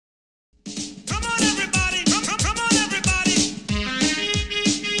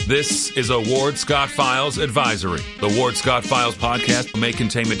This is a Ward Scott Files advisory. The Ward Scott Files podcast may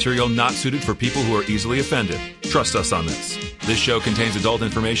contain material not suited for people who are easily offended. Trust us on this. This show contains adult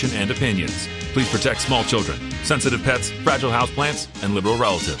information and opinions. Please protect small children, sensitive pets, fragile houseplants, and liberal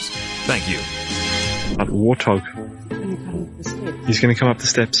relatives. Thank you. That warthog. He's going to come up the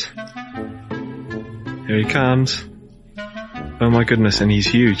steps. Here he comes. Oh my goodness, and he's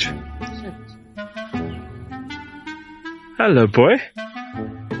huge. Hello, boy.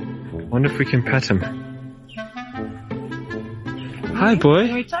 Wonder if we can pet him. Hi, boy.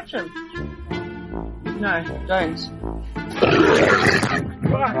 Can we touch him? No, don't.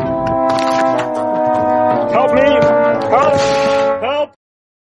 Help me! Help!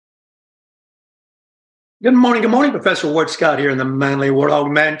 Good morning, Professor Ward Scott here in the Manly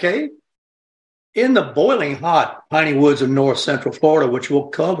Warthog Man Cave. In the boiling hot piney woods of north central Florida, which we'll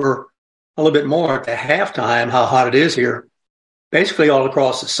cover a little bit more at the halftime, how hot it is here, basically all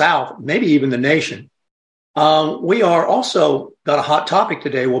across the South, maybe even the nation. We are also got a hot topic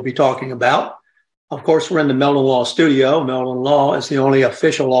today we'll be talking about. Of course, we're in the Meldon Law studio. Meldon Law is the only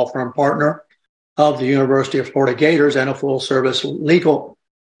official law firm partner of the University of Florida Gators and a full-service legal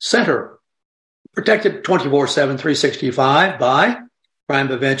center, protected 24/7, 365 by crime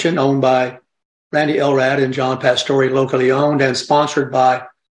prevention, owned by Randy Elrad and John Pastore, locally owned, and sponsored by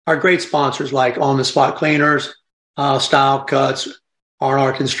our great sponsors like On the Spot Cleaners, Style Cuts,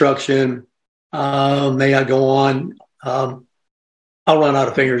 R&R Construction. May I go on? I'll run out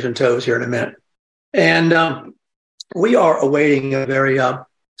of fingers and toes here in a minute. And we are awaiting a very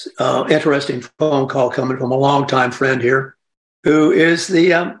interesting phone call coming from a longtime friend here who is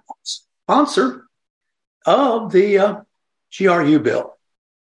the sponsor of the GRU bill,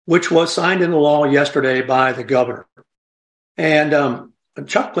 which was signed into law yesterday by the governor. And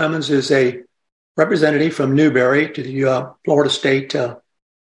Chuck Clemons is a representative from Newberry to the Florida State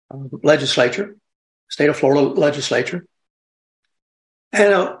Legislature, State of Florida Legislature,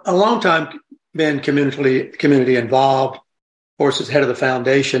 and a long time been community involved. Of course, is head of the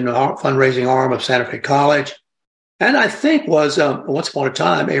foundation, fundraising arm of Santa Fe College, and I think was once upon a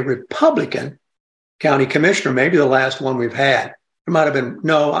time a Republican county commissioner, maybe the last one we've had. It might have been,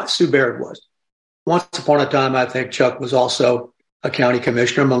 no, Sue Baird was. Once upon a time, I think Chuck was also a county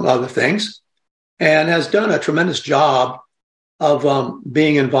commissioner, among other things, and has done a tremendous job of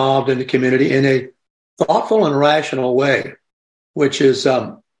being involved in the community in a thoughtful and rational way, which is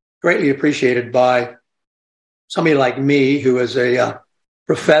greatly appreciated by somebody like me, who is a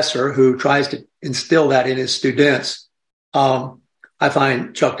professor who tries to instill that in his students. I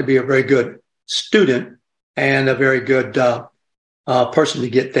find Chuck to be a very good student and a very good person to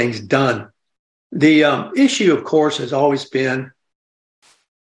get things done. The issue, of course, has always been,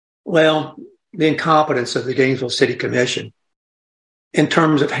 well, the incompetence of the Gainesville City Commission in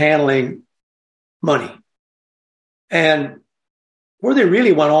terms of handling money. And where they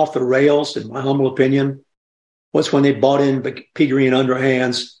really went off the rails, in my humble opinion, was when they bought in Peter and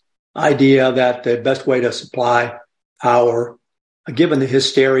Underhand's idea that the best way to supply power, given the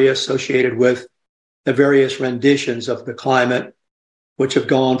hysteria associated with the various renditions of the climate, which have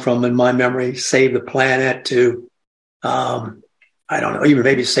gone from, in my memory, Save the Planet to, I don't know, even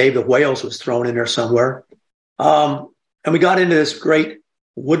maybe Save the Whales was thrown in there somewhere. And we got into this great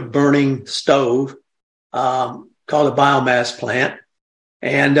wood-burning stove called a biomass plant,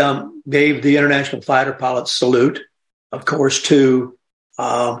 and gave the International Fighter Pilots salute, of course, to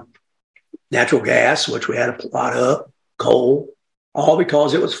natural gas, which we had a lot of, coal, all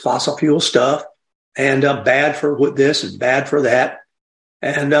because it was fossil fuel stuff, and bad for this and bad for that.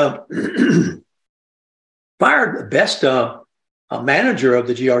 And fired the best manager of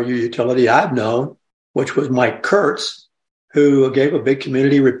the GRU utility I've known, which was Mike Kurtz, who gave a big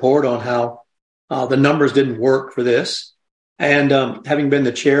community report on how the numbers didn't work for this. And having been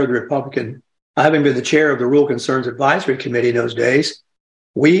the chair of the Rural Concerns Advisory Committee in those days,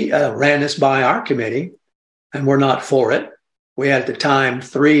 we ran this by our committee, and we're not for it. We had at the time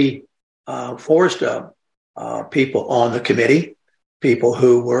 3 forest people on the committee, people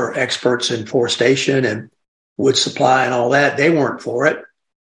who were experts in forestation and wood supply and all that. They weren't for it.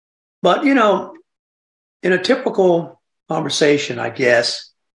 But, you know, in a typical conversation, I guess,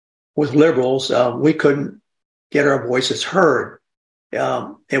 with liberals, we couldn't get our voices heard.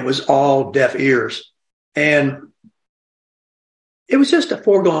 It was all deaf ears. And it was just a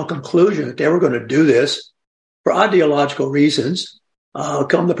foregone conclusion that they were going to do this for ideological reasons,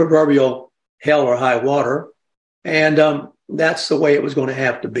 come the proverbial hell or high water. And that's the way it was going to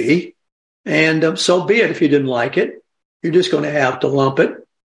have to be. And so be it. If you didn't like it, you're just going to have to lump it,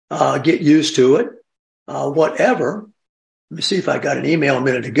 get used to it, whatever. Let me see if I got an email a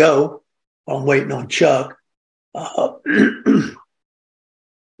minute ago while I'm waiting on Chuck.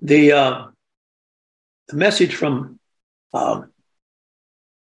 The message from Harvey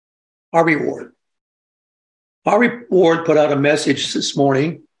Ward. Harvey Ward put out a message this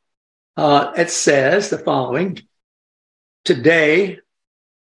morning. It says the following: today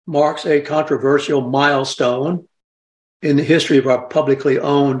marks a controversial milestone in the history of our publicly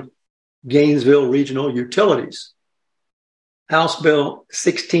owned Gainesville Regional Utilities. House Bill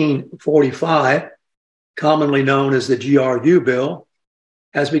 1645, commonly known as the GRU bill,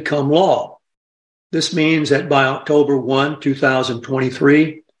 has become law. This means that by October 1,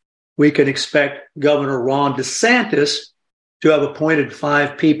 2023, we can expect Governor Ron DeSantis to have appointed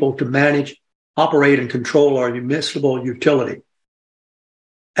 5 people to manage, operate, and control our municipal utility.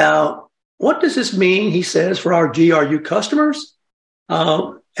 What does this mean, he says, for our GRU customers?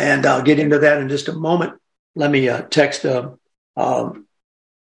 And I'll get into that in just a moment. Let me text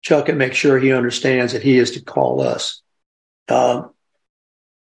Chuck and make sure he understands that he is to call us. Go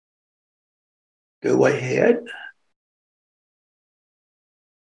ahead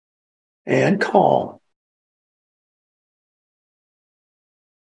and call.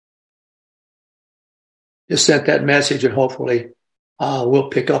 Just sent that message, and hopefully we'll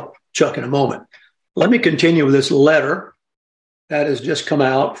pick up Chuck in a moment. Let me continue with this letter that has just come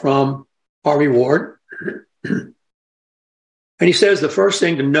out from Harvey Ward. And he says the first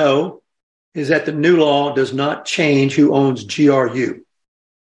thing to know is that the new law does not change who owns GRU.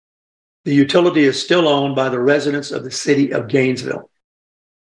 The utility is still owned by the residents of the city of Gainesville.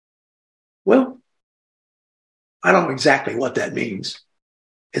 Well, I don't know exactly what that means.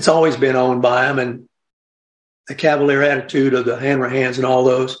 It's always been owned by them, and the cavalier attitude of the Hanrahans and all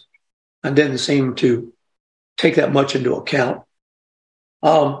those, and didn't seem to take that much into account.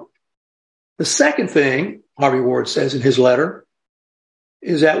 The second thing Harvey Ward says in his letter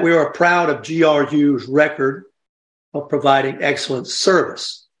is that we are proud of GRU's record of providing excellent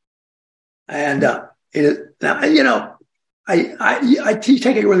service. And I take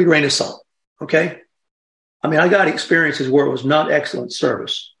it with a grain of salt, okay? I mean, I got experiences where it was not excellent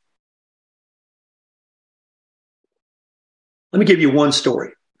service. Let me give you one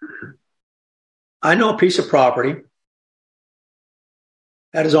story. I know a piece of property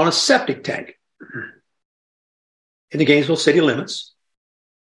that is on a septic tank in the Gainesville city limits.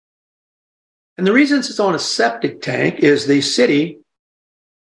 And the reason it's on a septic tank is the city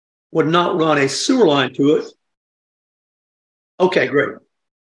would not run a sewer line to it. Okay, great.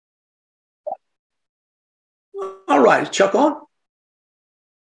 All right, is Chuck on?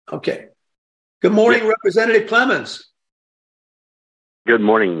 Okay. Good morning, Representative Clemons. Good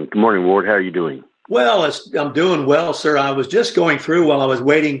morning. Good morning, Ward. How are you doing? Well, I'm doing well, sir. I was just going through while I was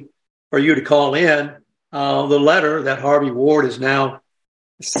waiting for you to call in the letter that Harvey Ward has now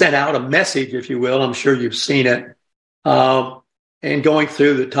sent out, a message, if you will. I'm sure you've seen it. And going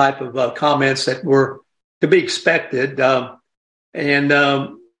through the type of comments that were to be expected. Have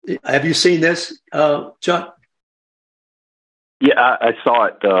you seen this, Chuck? Yeah, I saw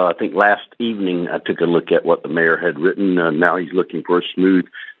it. I think last evening I took a look at what the mayor had written. Now he's looking for a smooth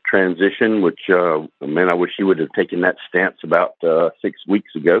transition, which, man, I wish he would have taken that stance about 6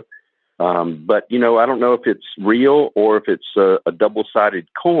 weeks ago. But, I don't know if it's real or if it's a double-sided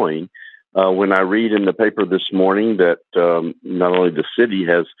coin. When I read in the paper this morning that not only the city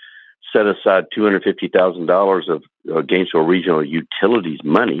has set aside $250,000 of Gainesville Regional Utilities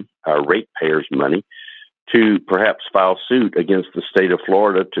money, our ratepayers' money, to perhaps file suit against the state of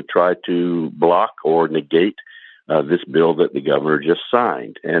Florida to try to block or negate this bill that the governor just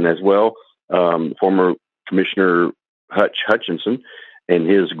signed. And as well, former Commissioner Hutchinson and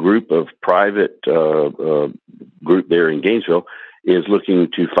his group of private group there in Gainesville is looking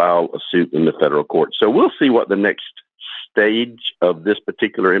to file a suit in the federal court. So we'll see what the next stage of this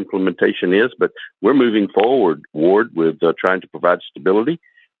particular implementation is, but we're moving forward, Ward, with trying to provide stability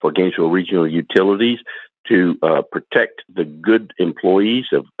for Gainesville Regional Utilities, to protect the good employees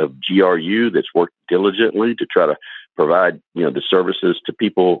of GRU that's worked diligently to try to provide, the services to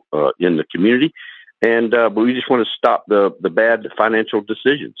people in the community. And but we just want to stop the bad financial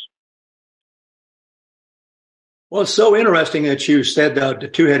decisions. Well, it's so interesting that you said the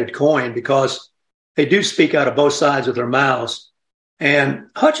two-headed coin, because they do speak out of both sides of their mouths. And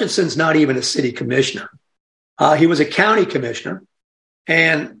Hutchinson's not even a city commissioner. He was a county commissioner,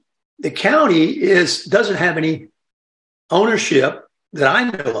 and the county doesn't have any ownership that I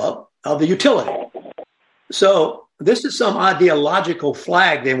know of the utility. So this is some ideological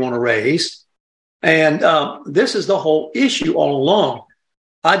flag they want to raise. And this is the whole issue all along.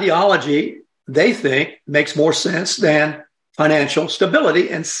 Ideology, they think, makes more sense than financial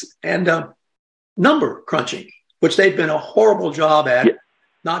stability and number crunching, which they've been a horrible job at,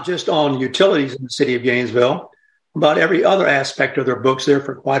 not just on utilities in the city of Gainesville, but every other aspect of their books there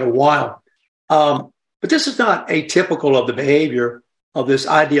for quite a while. But this is not atypical of the behavior of this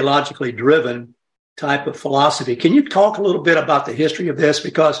ideologically driven type of philosophy. Can you talk a little bit about the history of this?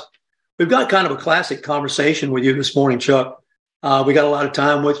 Because we've got kind of a classic conversation with you this morning, Chuck. We got a lot of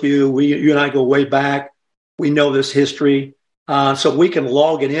time with you. You and I go way back. We know this history. So we can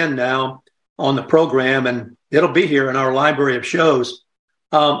log it in now on the program, and it'll be here in our library of shows.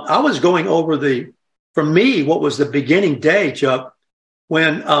 I was going over for me, what was the beginning day, Chuck,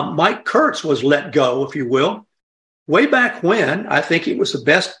 when Mike Kurtz was let go, if you will. Way back when, I think he was the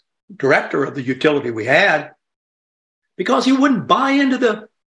best director of the utility we had because he wouldn't buy into the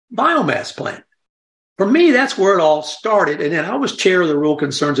biomass plant. For me, that's where it all started. And then I was chair of the Rural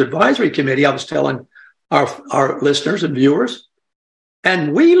Concerns Advisory Committee. I was telling our listeners and viewers,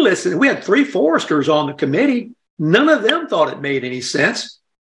 and we listened. We had 3 foresters on the committee. None of them thought it made any sense,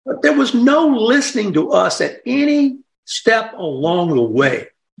 but there was no listening to us at any step along the way.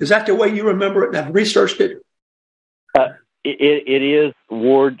 Is that the way you remember it? And I've researched it. It is,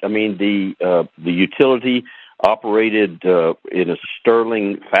 Ward. I mean, the utility operated in a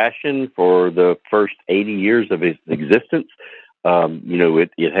sterling fashion for the first 80 years of its existence.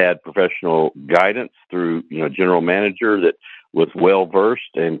 It had professional guidance through, general manager that was well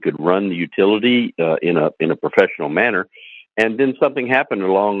versed and could run the utility in a professional manner. And then something happened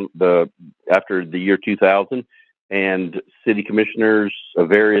after the year 2000, and city commissioners,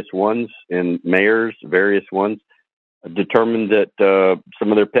 various ones, and mayors, various ones, determined that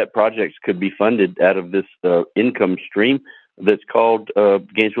some of their pet projects could be funded out of this income stream that's called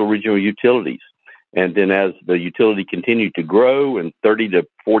Gainesville Regional Utilities. And then as the utility continued to grow and 30 to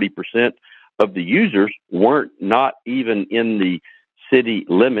 40% of the users weren't not even in the city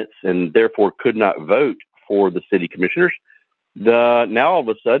limits and therefore could not vote for the city commissioners, now all of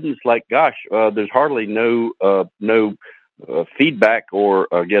a sudden it's like, gosh, there's hardly no feedback or,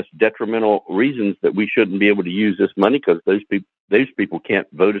 I guess, detrimental reasons that we shouldn't be able to use this money because those people can't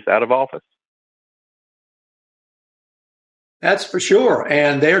vote us out of office. That's for sure.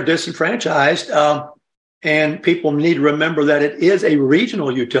 And they're disenfranchised. And people need to remember that it is a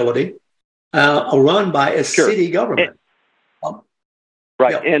regional utility run by a city government.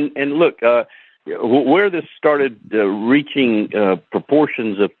 Right. Yeah. And look, where this started reaching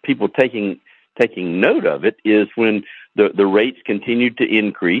proportions of people taking note of it is when the rates continued to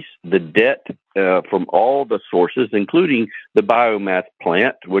increase, the debt from all the sources, including the biomass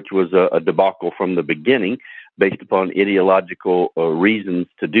plant, which was a debacle from the beginning based upon ideological reasons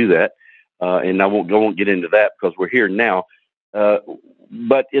to do that. And I won't get into that because we're here now.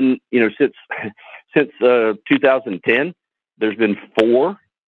 But since 2010, there's been four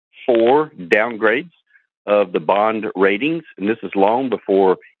downgrades of the bond ratings, and this is long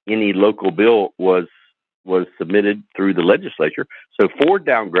before any local bill was submitted through the legislature. So 4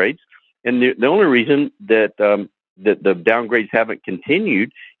 downgrades, and the only reason that the downgrades haven't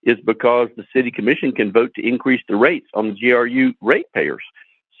continued is because the city commission can vote to increase the rates on the GRU ratepayers.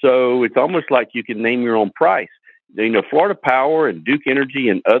 So it's almost like you can name your own price. Florida Power and Duke Energy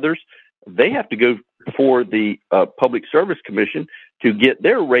and others, they have to go before the Public Service Commission to get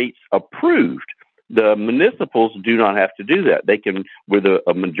their rates approved. The municipals do not have to do that. They can, with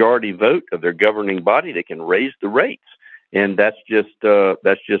a majority vote of their governing body, they can raise the rates, and that's just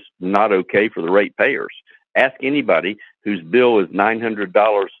not okay for the ratepayers. Ask anybody whose bill is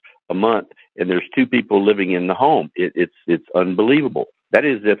 $900 a month, and there's 2 people living in the home. It's unbelievable. That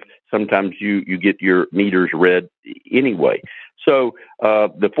is if sometimes you get your meters read anyway. So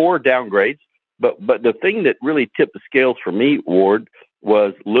the 4 downgrades, but the thing that really tipped the scales for me, Ward,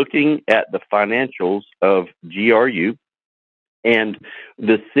 was looking at the financials of GRU, and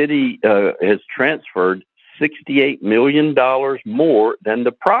the city has transferred $68 million more than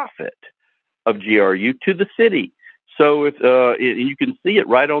the profit of GRU to the city. So if you can see it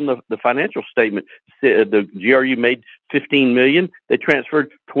right on the financial statement, the GRU made $15 million, they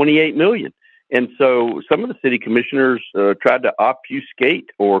transferred $28 million. And so some of the city commissioners tried to obfuscate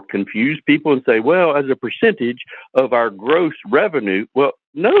or confuse people and say, well, as a percentage of our gross revenue, well,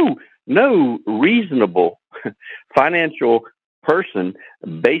 no reasonable financial person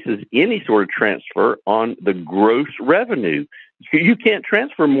bases any sort of transfer on the gross revenue. You can't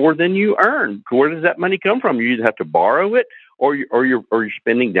transfer more than you earn. Where does that money come from? You either have to borrow it or you're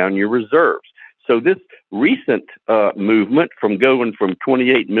spending down your reserves. So this recent movement from going from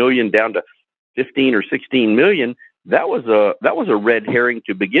 28 million down to 15 or 16 million, that was a red herring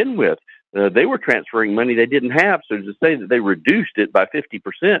to begin with. they were transferring money they didn't have. So to say that they reduced it by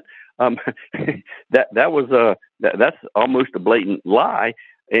 50%, that's almost a blatant lie.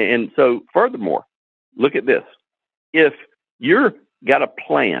 And so, furthermore, look at this: if you're got a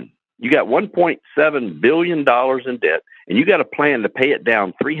plan, you got $1.7 billion in debt, and you got a plan to pay it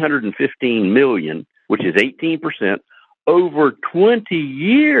down $315 million, which is 18% over 20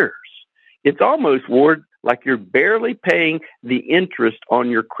 years. It's almost, Ward, like you're barely paying the interest on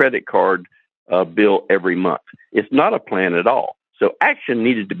your credit card bill every month. It's not a plan at all. So action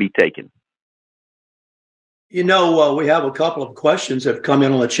needed to be taken. We have a couple of questions that have come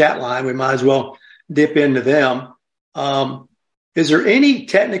in on the chat line. We might as well dip into them. Is there any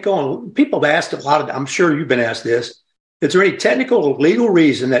technical, people have asked a lot of, I'm sure you've been asked this, is there any technical or legal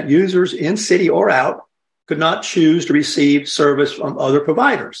reason that users in city or out could not choose to receive service from other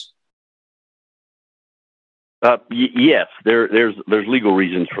providers? Yes, there's legal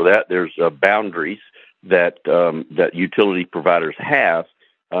reasons for that. There's boundaries that utility providers have.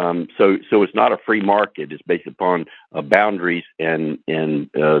 So it's not a free market. It's based upon boundaries, and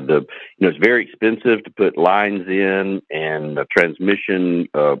it's very expensive to put lines in and transmission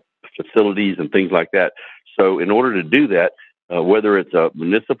facilities and things like that. So in order to do that, whether it's a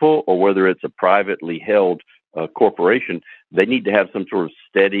municipal or whether it's a privately held corporation, they need to have some sort of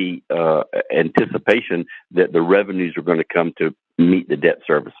steady anticipation that the revenues are going to come to meet the debt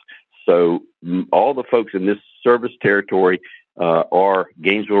service. So all the folks in this service territory are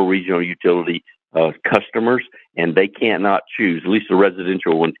Gainesville Regional Utility customers, and they cannot choose, at least the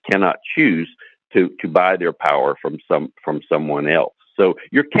residential ones cannot choose to buy their power from someone else. So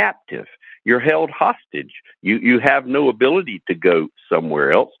you're captive. You're held hostage. You have no ability to go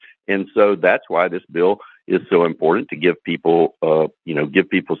somewhere else. And so that's why this bill is so important, to give people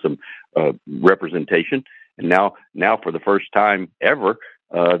some representation. And now for the first time ever,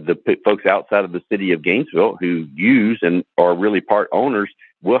 the folks outside of the city of Gainesville who use and are really part owners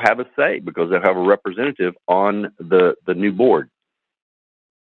will have a say, because they'll have a representative on the new board.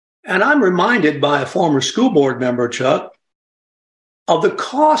 And I'm reminded by a former school board member, Chuck, of the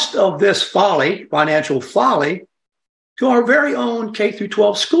cost of this financial folly, to our very own K through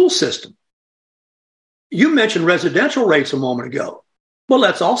 12 school system. You mentioned residential rates a moment ago. Well,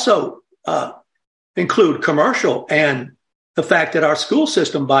 let's also include commercial and the fact that our school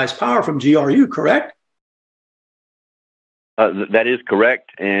system buys power from GRU, correct? That is correct.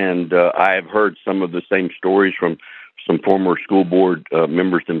 And I have heard some of the same stories from some former school board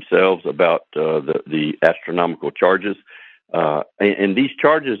members themselves about the astronomical charges. And these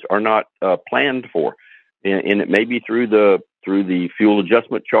charges are not planned for. And it may be through the fuel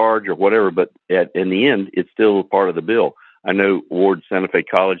adjustment charge or whatever, but in the end, it's still part of the bill. I know Ward Santa Fe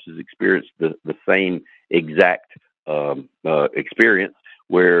College has experienced the same exact experience,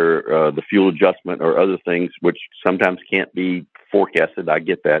 where the fuel adjustment or other things, which sometimes can't be forecasted. I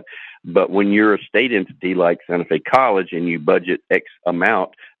get that. But when you're a state entity like Santa Fe College and you budget X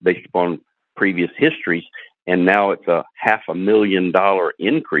amount based upon previous histories, and now it's a $500,000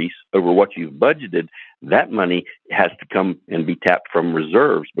 increase over what you've budgeted, that money has to come and be tapped from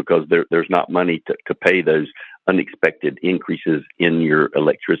reserves, because there's not money to pay those unexpected increases in your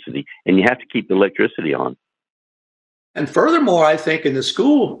electricity. And you have to keep the electricity on. And furthermore, I think in the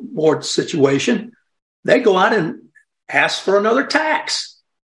school board situation, they go out and ask for another tax.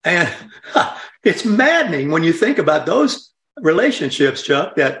 And it's maddening when you think about those relationships,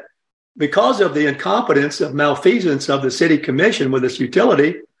 Chuck, that because of the incompetence of malfeasance of the city commission with this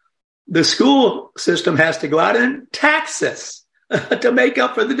utility, the school system has to go out and tax us to make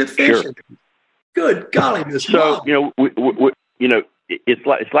up for the deficiency. Sure. Good golly, Miss Mom. So,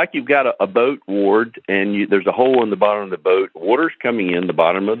 it's like you've got a boat, Ward, and there's a hole in the bottom of the boat. Water's coming in the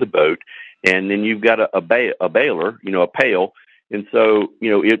bottom of the boat, and then you've got a bailer, a pail. And so,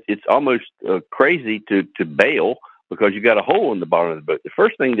 it's almost crazy to bail, because you got a hole in the bottom of the boat. The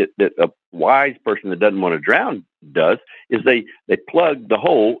first thing that a wise person that doesn't want to drown does is they plug the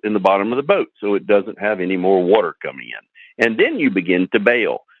hole in the bottom of the boat so it doesn't have any more water coming in. And then you begin to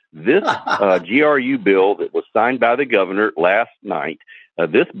bail. This GRU bill that was signed by the governor last night,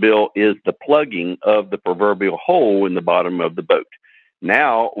 this bill is the plugging of the proverbial hole in the bottom of the boat.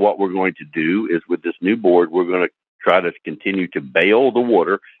 Now, what we're going to do is, with this new board, we're going to try to continue to bail the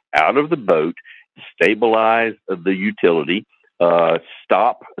water out of the boat, stabilize the utility,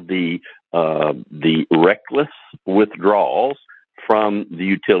 stop the reckless withdrawals from the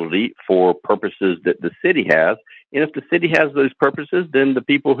utility for purposes that the city has. And if the city has those purposes, then the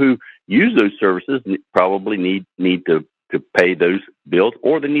people who use those services probably need to pay those bills,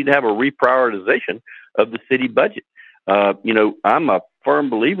 or they need to have a reprioritization of the city budget. I'm a firm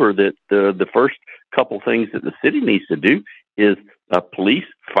believer that the first couple things that the city needs to do is police,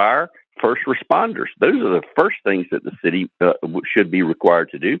 fire, first responders. Those are the first things that the city should be required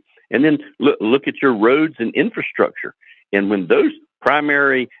to do. And then look at your roads and infrastructure. And when those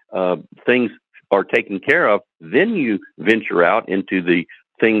primary things are taken care of, then you venture out into the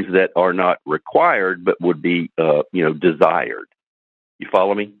things that are not required but would be, desired. You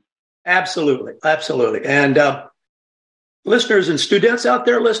follow me? Absolutely. Absolutely. And listeners and students out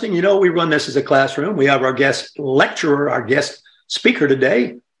there listening, we run this as a classroom. We have our guest lecturer, our guest speaker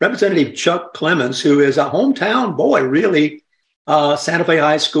today, Representative Chuck Clemons, who is a hometown boy, really. Santa Fe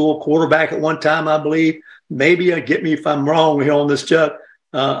High School quarterback at one time, I believe. Maybe get me if I'm wrong here on this, Chuck.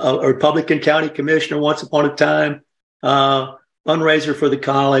 A Republican county commissioner once upon a time, fundraiser for the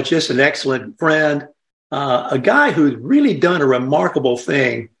college, just an excellent friend, a guy who's really done a remarkable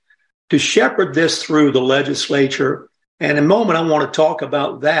thing to shepherd this through the legislature. And in a moment, I want to talk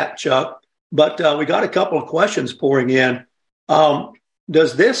about that, Chuck. But we got a couple of questions pouring in.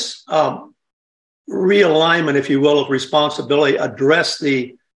 Does this realignment, if you will, of responsibility address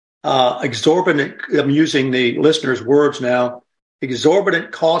the exorbitant, I'm using the listener's words now,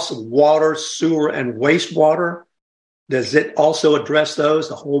 exorbitant costs of water, sewer, and wastewater? Does it also address those,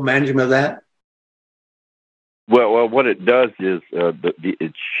 the whole management of that? Well, what it does is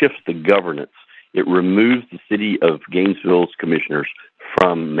it shifts the governance. It removes the city of Gainesville's commissioners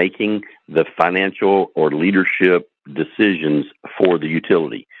from making the financial or leadership decisions for the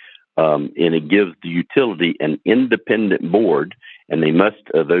utility. And it gives the utility an independent board, and they must,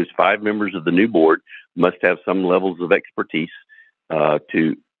 those 5 members of the new board must have some levels of expertise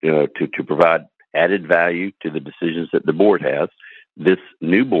to provide added value to the decisions that the board has. This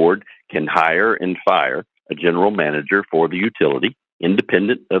new board can hire and fire a general manager for the utility,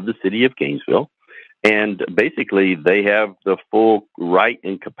 independent of the city of Gainesville. And basically, they have the full right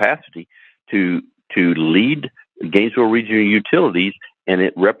and capacity to lead Gainesville Regional Utilities, and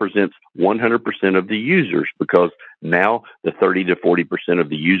it represents 100% of the users, because now the 30 to 40% of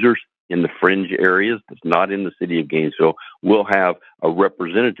the users in the fringe areas that's not in the city of Gainesville will have a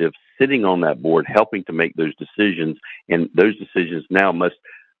representative sitting on that board helping to make those decisions, and those decisions now must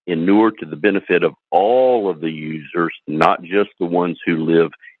inure to the benefit of all of the users, not just the ones who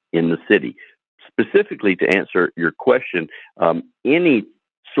live in the city. Specifically, to answer your question, any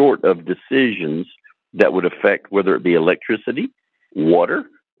sort of decisions that would affect whether it be electricity, water,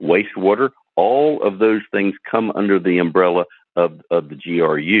 wastewater, all of those things come under the umbrella of the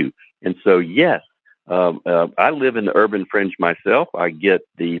GRU. And so, yes, I live in the urban fringe myself. I get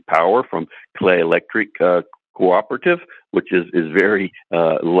the power from Clay Electric Cooperative, which is very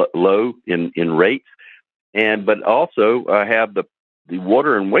low in rates. But also I have the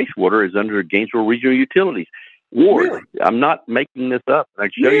water and wastewater is under Gainesville Regional Utilities. Ward, really? I'm not making this up. I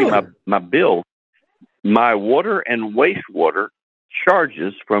can show you my bill. My water and wastewater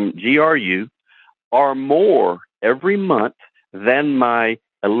charges from GRU are more every month than my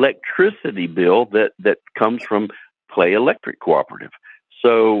electricity bill that comes from Clay Electric Cooperative.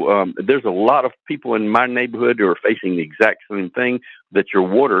 So there's a lot of people in my neighborhood who are facing the exact same thing, that your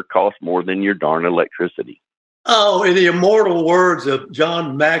water costs more than your darn electricity. Oh, in the immortal words of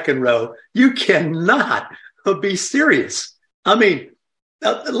John McEnroe, you cannot be serious. I mean,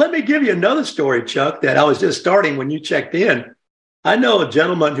 let me give you another story, Chuck, that I was just starting when you checked in. I know a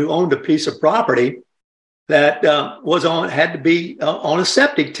gentleman who owned a piece of property that had to be on a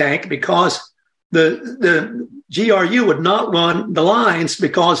septic tank because the GRU would not run the lines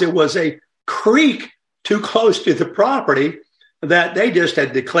because it was a creek too close to the property that they just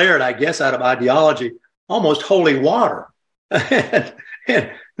had declared, I guess, out of ideology, almost holy water.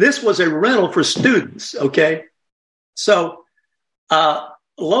 and this was a rental for students, okay? So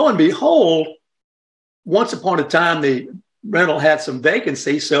lo and behold, once upon a time, the rental had some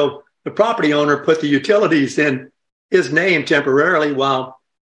vacancy, so the property owner put the utilities in his name temporarily while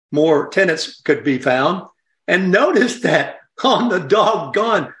more tenants could be found, and noticed that on the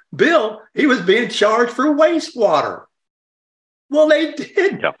doggone bill, he was being charged for wastewater. Well, they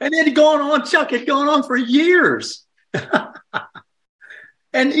did. Yeah. And it had gone on, Chuck, it had gone on for years.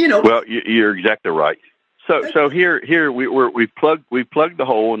 And, Well, you're exactly right. So here we plugged the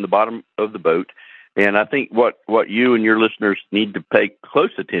hole in the bottom of the boat. And I think what you and your listeners need to pay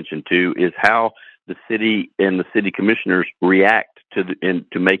close attention to is how the city and the city commissioners react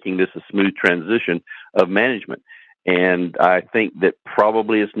to making this a smooth transition of management. And I think that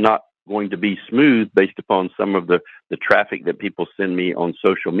probably it's not going to be smooth based upon some of the traffic that people send me on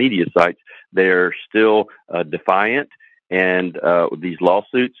social media sites. They're still defiant and these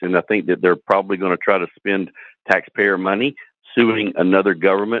lawsuits, and I think that they're probably going to try to spend taxpayer money. suing another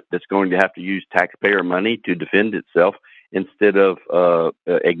government that's going to have to use taxpayer money to defend itself, instead of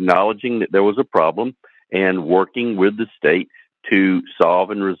acknowledging that there was a problem and working with the state to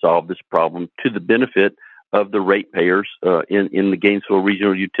solve and resolve this problem to the benefit of the ratepayers in the Gainesville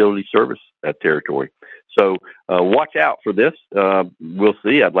Regional Utility Service territory. So watch out for this. We'll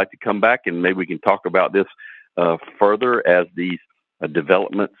see. I'd like to come back and maybe we can talk about this further as these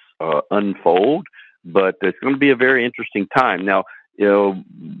developments unfold. But it's going to be a very interesting time. Now, you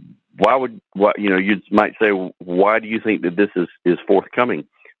might say, why do you think that this is forthcoming?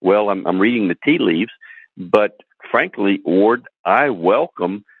 Well, I'm reading the tea leaves, but frankly, Ward, I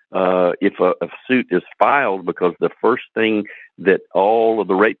welcome if a suit is filed, because the first thing that all of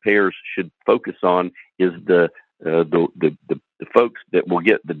the ratepayers should focus on is the folks that will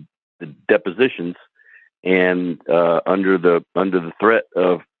get the depositions and under the threat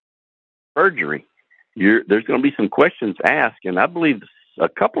of perjury. There's going to be some questions asked, and I believe a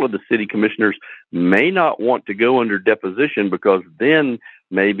couple of the city commissioners may not want to go under deposition, because then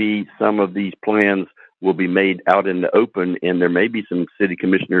maybe some of these plans will be made out in the open, and there may be some city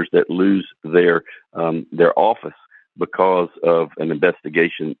commissioners that lose their office because of an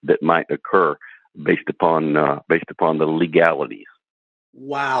investigation that might occur based upon the legalities.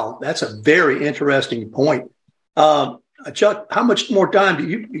 Wow, that's a very interesting point. Chuck, how much more time do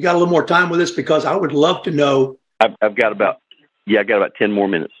you got? A little more time with this, because I would love to know. I've got about 10 more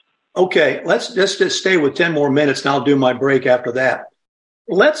minutes. Okay, let's just stay with 10 more minutes, and I'll do my break after that.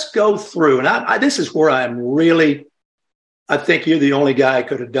 Let's go through, and this is where I think you're the only guy who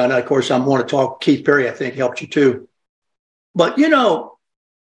could have done it. Of course, I want to talk Keith Perry, I think helped you too. But, the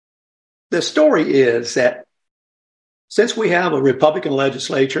story is that since we have a Republican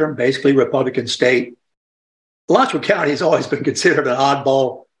legislature and basically Republican state, Alachua County has always been considered an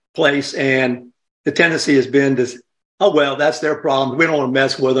oddball place, and the tendency has been to, oh, well, that's their problem. We don't want to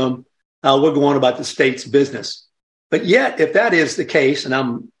mess with them. We're going about the state's business. But yet, if that is the case, and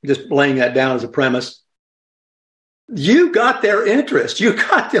I'm just laying that down as a premise, you got their interest. You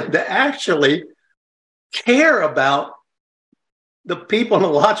got them to actually care about the people in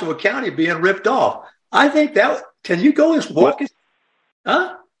Alachua County being ripped off. I think that, can you go and walk us?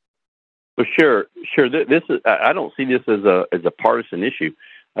 Huh? Well, sure. This is. I don't see this as a partisan issue.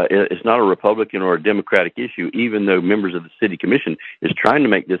 It's not a Republican or a Democratic issue, even though members of the city commission is trying to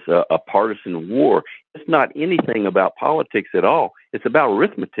make this a partisan war. It's not anything about politics at all. It's about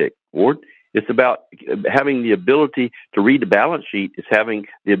arithmetic, Ward. It's about having the ability to read the balance sheet. It's having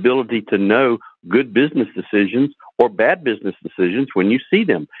the ability to know good business decisions or bad business decisions when you see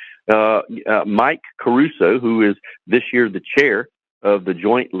them. Mike Caruso, who is this year the chair of the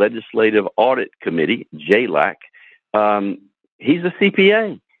Joint Legislative Audit Committee, JLAC, he's a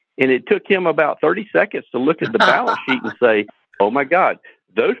CPA, and it took him about 30 seconds to look at the balance sheet and say, oh, my God,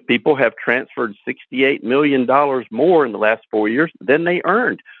 those people have transferred $68 million more in the last 4 years than they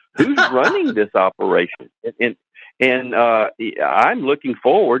earned. Who's running this operation? And I'm looking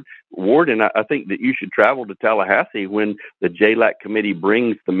forward, Ward, and I think that you should travel to Tallahassee when the JLAC committee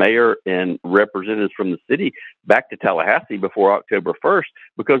brings the mayor and representatives from the city back to Tallahassee before October 1st,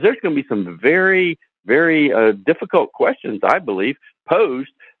 because there's going to be some very, very difficult questions, I believe,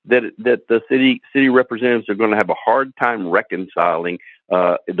 posed that the city representatives are going to have a hard time reconciling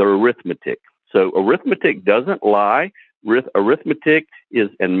the arithmetic. So arithmetic doesn't lie. Arithmetic is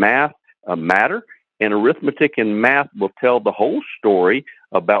and math matter, and arithmetic and math will tell the whole story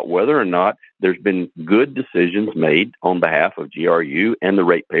about whether or not there's been good decisions made on behalf of GRU and the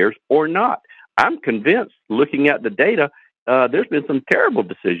ratepayers or not. I'm convinced, looking at the data, there's been some terrible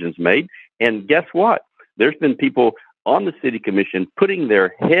decisions made, and guess what? There's been people on the city commission putting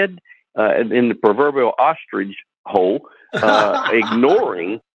their head in the proverbial ostrich hole,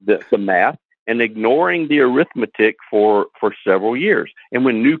 ignoring the math and ignoring the arithmetic for several years. And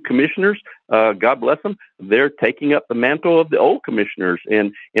when new commissioners, God bless them, they're taking up the mantle of the old commissioners.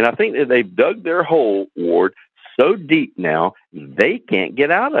 And I think that they've dug their hole, Ward, so deep now, they can't get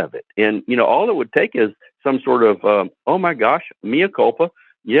out of it. And, all it would take is some sort of, oh my gosh, mea culpa.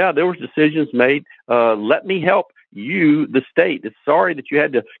 Yeah, there was decisions made. Let me help you, the state. It's sorry that you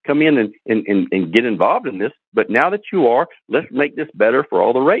had to come in and get involved in this, but now that you are, let's make this better for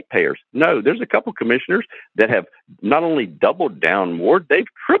all the ratepayers. No, there's a couple commissioners that have not only doubled down more, they've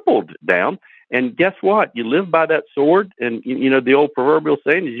tripled down. And guess what? You live by that sword, and the old proverbial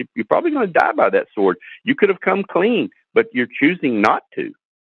saying is you're probably going to die by that sword. You could have come clean, but you're choosing not to.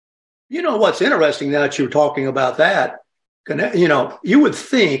 What's interesting now that you were talking about that, you would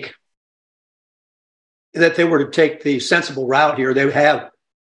think that they were to take the sensible route here. They would have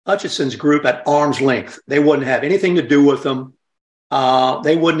Hutchinson's group at arm's length. They wouldn't have anything to do with them.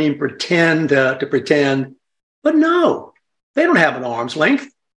 They wouldn't even pretend to pretend. But no, they don't have an arm's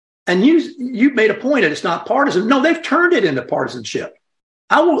length. And you made a point that it's not partisan. No, they've turned it into partisanship.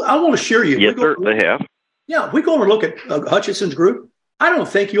 I will assure you. Yes, sir, they have. Yeah, if we go and look at Hutchinson's group, I don't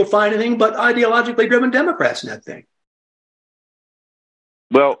think you'll find anything but ideologically driven Democrats in that thing.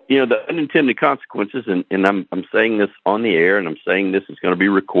 Well, the unintended consequences, and I'm saying this on the air, and I'm saying this is going to be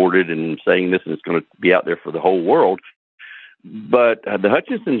recorded, and I'm saying this is going to be out there for the whole world. But the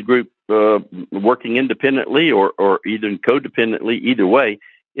Hutchinson's group, working independently or either codependently, either way,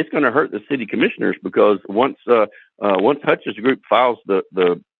 it's going to hurt the city commissioners, because once Hutchinson's group files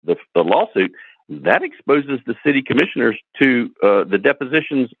the lawsuit, that exposes the city commissioners to the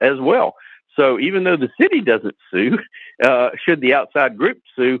depositions as well. So even though the city doesn't sue, should the outside group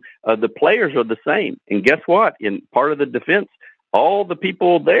sue, the players are the same. And guess what? In part of the defense, all the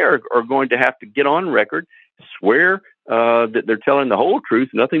people there are going to have to get on record, swear that they're telling the whole truth,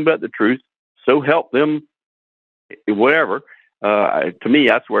 nothing but the truth, so help them, whatever. To me,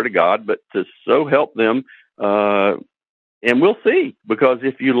 I swear to God, but to so help them. And we'll see, because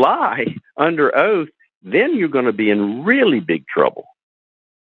if you lie under oath, then you're going to be in really big trouble.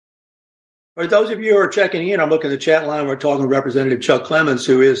 For those of you who are checking in, I'm looking at the chat line. We're talking to Representative Chuck Clemons,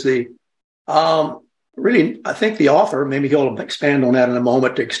 who is the really, I think, the author. Maybe he'll expand on that in a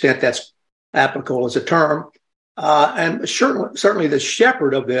moment, to the extent that's applicable as a term. And certainly the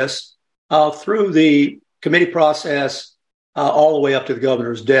shepherd of this through the committee process all the way up to the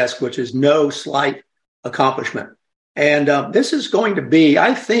governor's desk, which is no slight accomplishment. And this is going to be,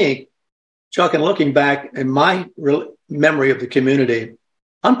 I think, Chuck, and looking back in my memory of the community,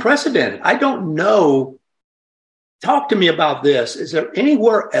 unprecedented. I don't know. Talk to me about this. Is there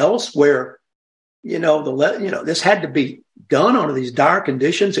anywhere else where, this had to be done under these dire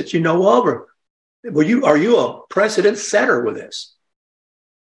conditions that you know of, or are you a precedent setter with this?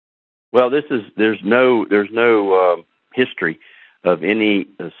 Well, there's no history of any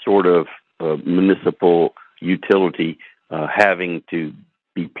sort of municipal utility having to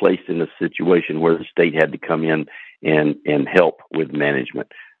be placed in a situation where the state had to come in and help with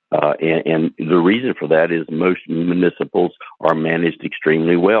management. And the reason for that is most municipals are managed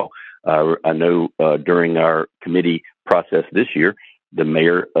extremely well. I know during our committee process this year, the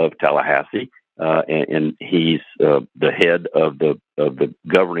mayor of Tallahassee, and he's the head of the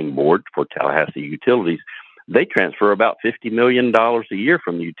governing board for Tallahassee Utilities, they transfer about $50 million a year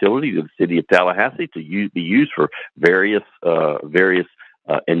from the utility to the city of Tallahassee to be used for various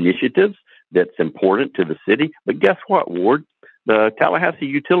initiatives that's important to the city. But guess what, Ward? The Tallahassee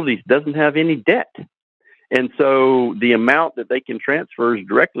Utilities doesn't have any debt. And so the amount that they can transfer is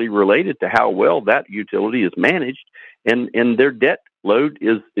directly related to how well that utility is managed, and their debt load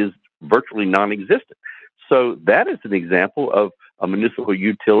is virtually non-existent. So that is an example of a municipal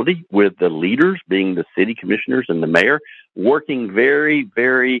utility with the leaders being the city commissioners and the mayor working very,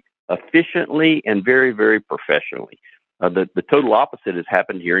 very efficiently and very, very professionally. The total opposite has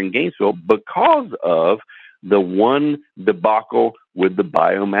happened here in Gainesville because of the one debacle with the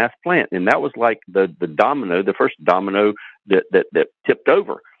biomass plant. And that was like the first domino that tipped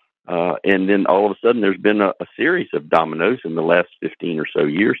over. And then all of a sudden there's been a series of dominoes in the last 15 or so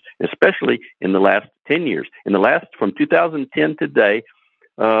years, especially in the last 10 years. From 2010 to today,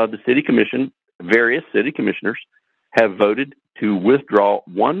 the city commission, various city commissioners have voted to withdraw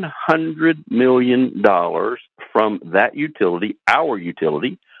 $100 million from that utility, our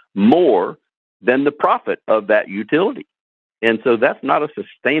utility, more than the profit of that utility. And so that's not a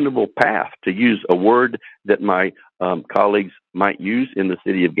sustainable path, to use a word that my colleagues might use in the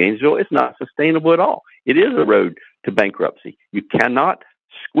city of Gainesville. It's not sustainable at all. It is a road to bankruptcy. You cannot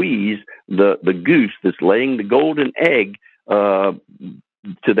squeeze the goose that's laying the golden egg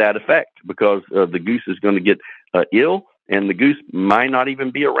to that effect, because the goose is going to get ill, and the goose might not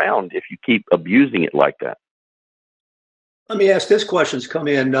even be around if you keep abusing it like that. Let me ask this question's come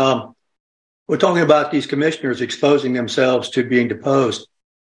in. We're talking about these commissioners exposing themselves to being deposed.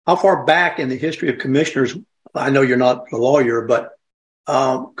 How far back in the history of commissioners, I know you're not a lawyer, but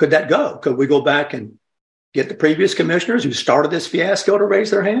could that go? Could we go back and get the previous commissioners who started this fiasco to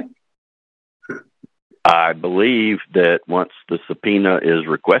raise their hand? I believe that once the subpoena is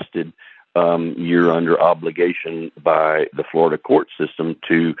requested, you're under obligation by the Florida court system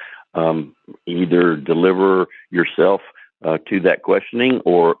to either deliver yourself to that questioning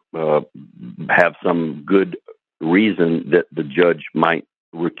or have some good reason that the judge might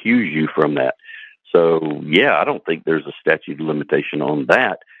recuse you from that. So, yeah, I don't think there's a statute of limitation on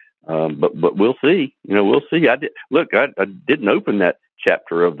that. But we'll see. We'll see. I didn't open that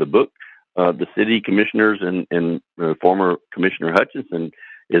chapter of the book the city commissioners and former Commissioner Hutchinson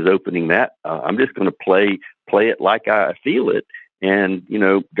is opening that. I'm just going to play it like I feel it. And,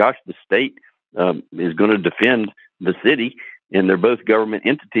 gosh, the state is going to defend the city, and they're both government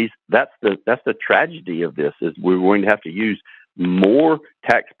entities. That's the tragedy of this, is we're going to have to use more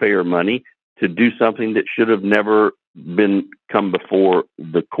taxpayer money to do something that should have never come before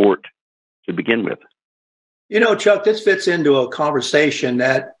the court to begin with. Chuck, this fits into a conversation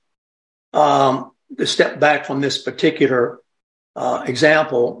that, to step back from this particular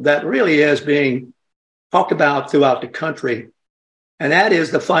example, that really is being talked about throughout the country, and that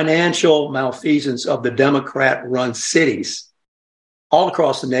is the financial malfeasance of the Democrat-run cities all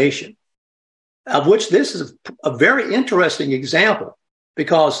across the nation, of which this is a very interesting example,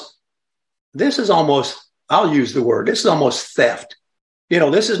 because this is almost, I'll use the word, this is almost theft.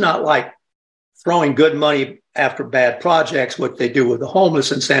 This is not like throwing good money after bad projects, what they do with the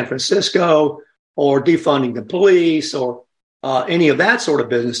homeless in San Francisco, or defunding the police, or any of that sort of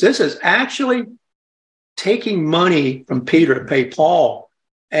business. This is actually taking money from Peter to pay Paul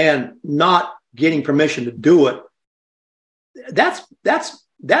and not getting permission to do it. That's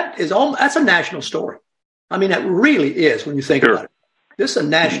a national story. I mean, that really is, when you think about it. This is a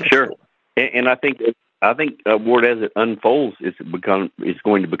national story. And I think Ward, as it unfolds, it's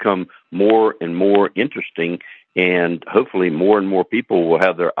going to become more and more interesting, and hopefully more and more people will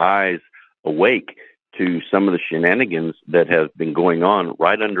have their eyes awake to some of the shenanigans that have been going on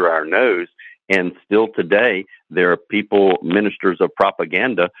right under our nose. And still today, there are people, ministers of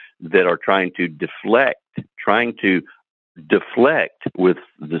propaganda, that are trying to deflect with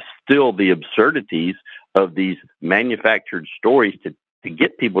the absurdities of these manufactured stories to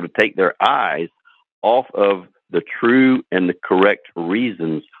get people to take their eyes off of the true and the correct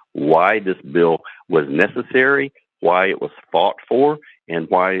reasons why this bill was necessary, why it was fought for, and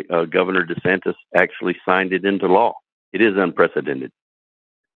why Governor DeSantis actually signed it into law. It is unprecedented.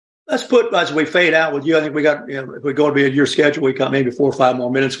 Let's put, as we fade out with you, I think we got, if we go to be at your schedule, we got maybe 4 or 5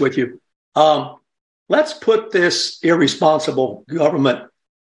 more minutes with you. Let's put this irresponsible government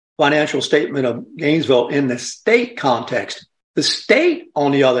financial statement of Gainesville in the state context. The state,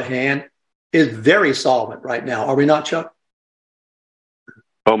 on the other hand, is very solvent right now. Are we not, Chuck?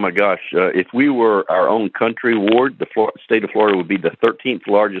 Oh, my gosh. If we were our own country, Ward, the state of Florida would be the 13th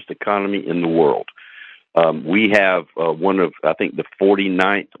largest economy in the world. We have one of, I think, the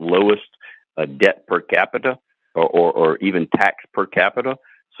 49th lowest debt per capita, or even tax per capita.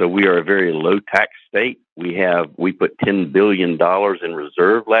 So we are a very low tax state. We put $10 billion in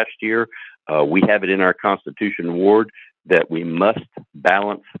reserve last year. We have it in our Constitution, Ward, that we must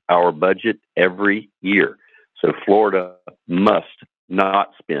balance our budget every year. So Florida must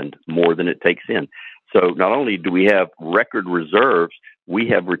not spend more than it takes in. So not only do we have record reserves, we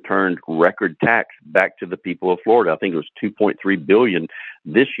have returned record tax back to the people of Florida. I think it was $2.3 billion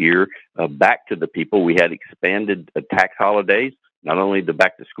this year back to the people. We had expanded tax holidays, not only the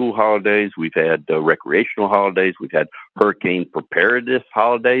back-to-school holidays, we've had recreational holidays, we've had hurricane preparedness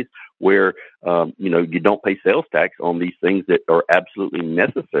holidays, where you don't pay sales tax on these things that are absolutely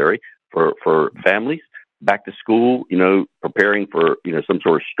necessary for families. Back to school, preparing for some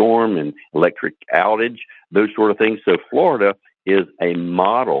sort of storm and electric outage, those sort of things. So Florida is a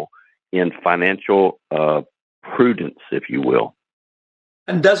model in financial prudence, if you will,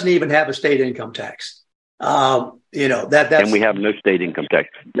 and doesn't even have a state income tax. And we have no state income tax.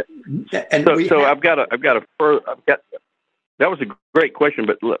 And that was a great question,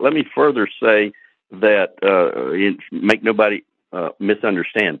 but let me further say that make nobody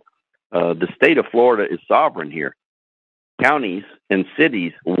misunderstand. The state of Florida is sovereign here. Counties and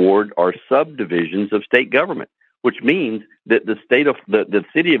cities, Ward, are subdivisions of state government, which means that the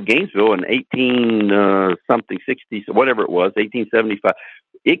city of Gainesville in 1860, whatever it was, 1875,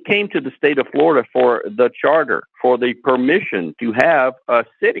 it came to the state of Florida for the charter, for the permission to have a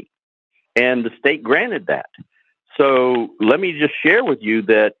city, and the state granted that. So let me just share with you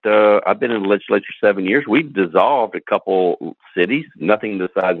that I've been in the legislature 7 years. We've dissolved a couple cities, nothing the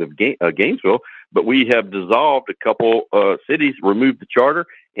size of Gainesville, but we have dissolved a couple cities, removed the charter,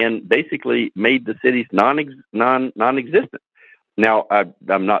 and basically made the cities non-existent. Now,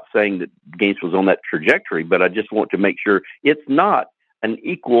 I'm not saying that Gainesville's on that trajectory, but I just want to make sure it's not an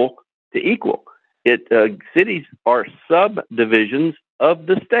equal to equal. Cities are subdivisions of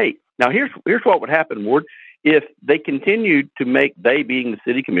the state. Now, here's what would happen, Ward. If they continued to make, they being the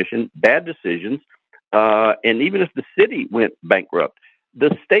city commission, bad decisions, and even if the city went bankrupt,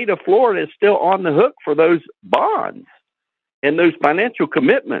 the state of Florida is still on the hook for those bonds and those financial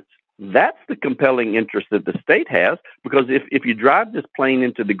commitments. That's the compelling interest that the state has, because if you drive this plane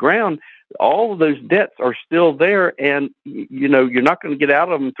into the ground, all of those debts are still there, and you're not going to get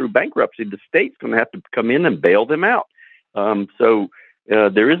out of them through bankruptcy. The state's going to have to come in and bail them out. So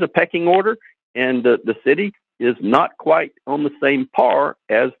there is a pecking order, and the city is not quite on the same par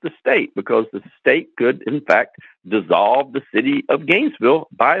as the state, because the state could, in fact, dissolve the city of Gainesville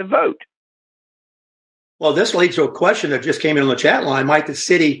by a vote. Well, this leads to a question that just came in on the chat line. Might the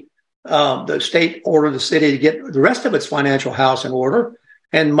state order the city to get the rest of its financial house in order?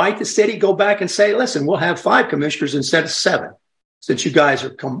 And might the city go back and say, listen, we'll have 5 commissioners instead of 7, since you guys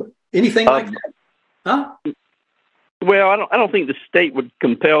are anything like that? Huh? Well, I don't think the state would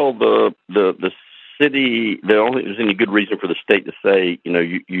compel the city. I don't think there's any good reason for the state to say,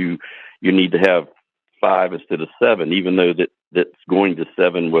 you need to have 5 instead of 7, even though that's going to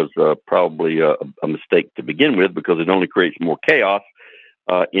 7 was probably a mistake to begin with, because it only creates more chaos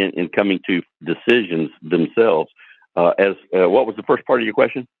in coming to decisions themselves. What was the first part of your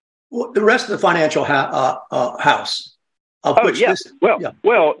question? Well, the rest of the financial house. Well,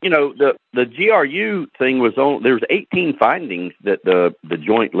 the GRU thing was on. There was 18 findings that the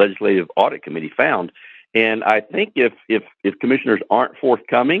Joint Legislative Audit Committee found, and I think if commissioners aren't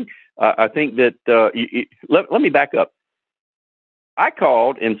forthcoming, I think that let me back up. I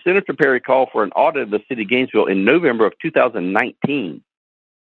called, and Senator Perry called for an audit of the city of Gainesville in November of 2019.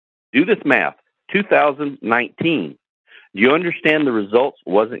 Do this math, 2019. Do you understand the results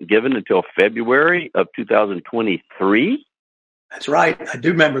wasn't given until February of 2023? That's right. I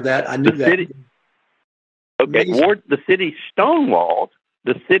do remember that. I knew that. Ward, the city stonewalled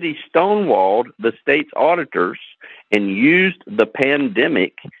the state's auditors and used the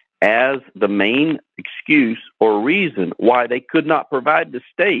pandemic as the main excuse or reason why they could not provide the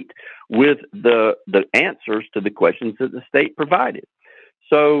state with the answers to the questions that the state provided.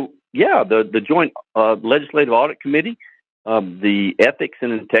 So, yeah, the Joint Legislative Audit Committee, the Ethics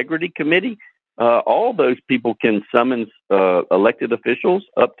and Integrity Committee, all those people can summons elected officials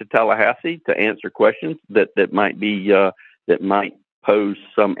up to Tallahassee to answer questions that might be that might pose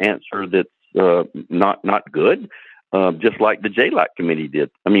some answer that's not good, just like the JLAC committee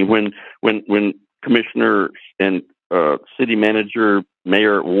did. I mean, when Commissioner and City Manager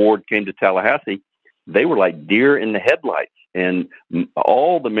Mayor Ward came to Tallahassee, they were like deer in the headlights, and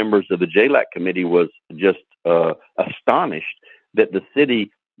all the members of the JLAC committee was just astonished that the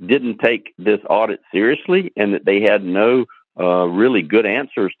city didn't take this audit seriously, and that they had no really good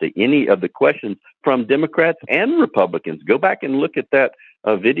answers to any of the questions from Democrats and Republicans. Go back and look at that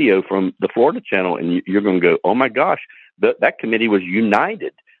video from the Florida channel, and you're going to go, oh my gosh, that committee was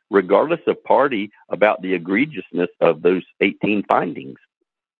united, regardless of party, about the egregiousness of those 18 findings.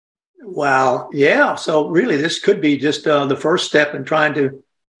 Wow. Yeah. So really, this could be just the first step in trying to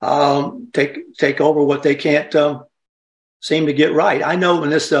take over what they can't seem to get right. I know when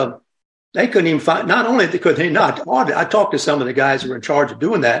this, they couldn't even find, not only could they not audit, I talked to some of the guys who were in charge of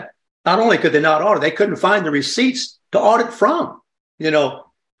doing that. Not only could they not audit, they couldn't find the receipts to audit from,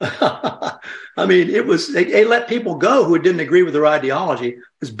 I mean, it was, they let people go who didn't agree with their ideology,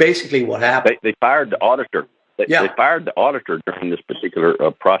 is basically what happened. They fired the auditor. They fired the auditor during this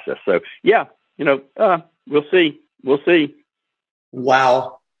particular process. So, yeah, we'll see. We'll see.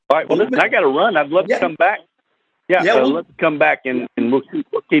 Wow. All right. Well, listen, I got to run. I'd love to come back. Let's come back and we'll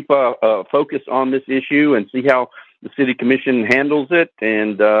keep a focus on this issue and see how the city commission handles it.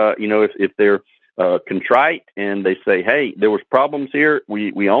 And, if they're contrite and they say, hey, there was problems here,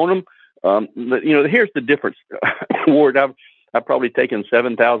 we own them. Here's the difference, Ward. I've probably taken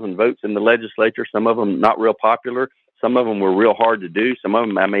 7,000 votes in the legislature. Some of them not real popular. Some of them were real hard to do. Some of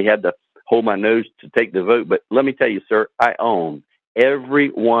them I may have to hold my nose to take the vote. But let me tell you, sir, I own every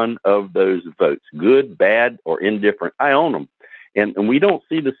one of those votes, good, bad, or indifferent. I own them. And we don't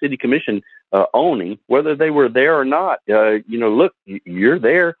see the city commission owning, whether they were there or not. Look, you're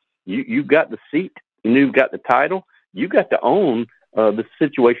there. You've got the seat. You've got the title. You got to own the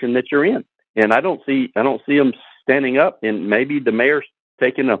situation that you're in. And I don't see them standing up. And maybe the mayor's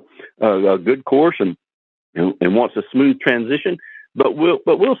taking a good course and wants a smooth transition. But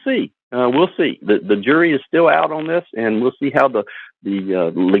we'll see. We'll see. The jury is still out on this, and we'll see how the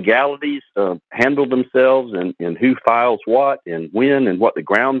legalities handle themselves, and who files what, and when, and what the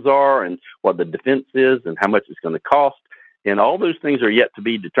grounds are, and what the defense is, and how much it's going to cost. And all those things are yet to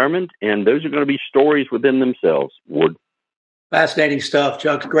be determined, and those are going to be stories within themselves, Ward. Fascinating stuff,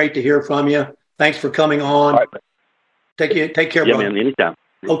 Chuck. Great to hear from you. Thanks for coming on. All right. Take care, yeah, brother. Man, anytime.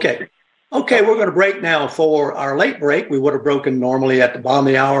 Okay, we're going to break now for our late break. We would have broken normally at the bottom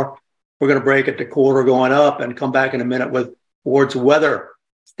of the hour. We're going to break at the quarter going up and come back in a minute with Ward's weather.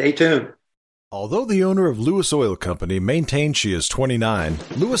 Stay tuned. Although the owner of Lewis Oil Company maintains she is 29,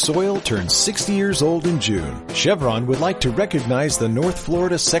 Lewis Oil turns 60 years old in June. Chevron would like to recognize the North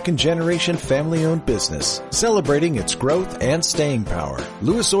Florida second-generation family-owned business, celebrating its growth and staying power.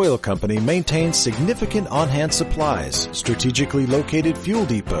 Lewis Oil Company maintains significant on-hand supplies, strategically located fuel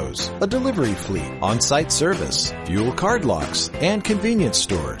depots, a delivery fleet, on-site service, fuel card locks, and convenience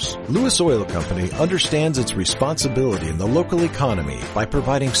stores. Lewis Oil Company understands its responsibility in the local economy by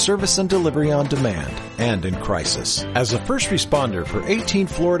providing service and delivery on demand and in crisis. As a first responder for 18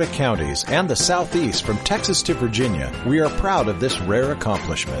 Florida counties and the Southeast from Texas to Virginia, we are proud of this rare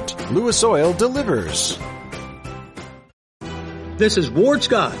accomplishment. Lewis Oil delivers. This is Ward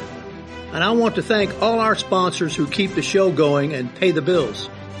Scott, and I want to thank all our sponsors who keep the show going and pay the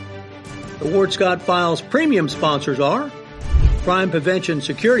bills. The Ward Scott Files premium sponsors are Crime Prevention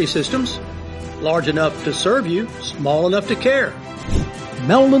Security Systems, large enough to serve you, small enough to care.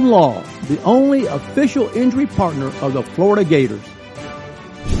 Meldon Law, the only official injury partner of the Florida Gators.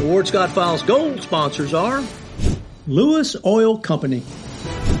 The Ward Scott Files Gold sponsors are Lewis Oil Company,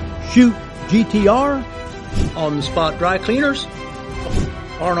 Shoot GTR, On the Spot Dry Cleaners,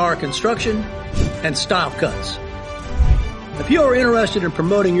 R&R Construction, and Style Cuts. If you are interested in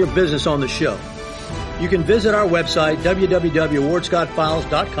promoting your business on the show, you can visit our website,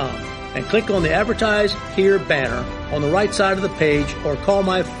 www.wardscottfiles.com, and click on the Advertise Here banner on the right side of the page, or call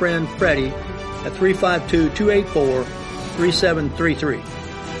my friend Freddie at 352-284-3733.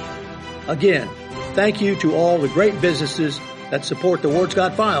 Again, thank you to all the great businesses that support the Ward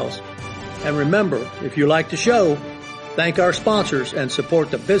Scott Files. And remember, if you like the show, thank our sponsors and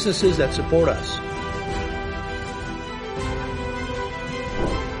support the businesses that support us.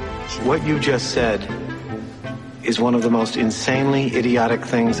 What you just said is one of the most insanely idiotic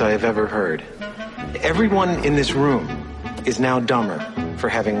things I have ever heard. Everyone in this room is now dumber for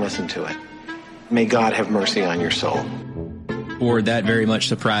having listened to it. May God have mercy on your soul. Ward, that very much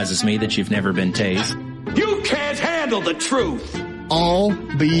surprises me that you've never been tased. You can't handle the truth. All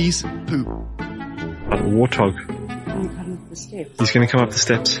bees poop. A warthog. He's going to come up the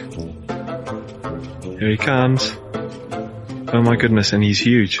steps. Here he comes. Oh my goodness, and he's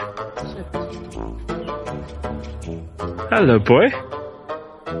huge. Hello, boy.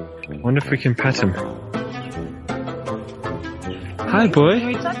 Wonder if we can pet him. Hi, boy. Can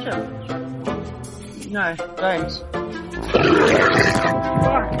we touch him? No, don't.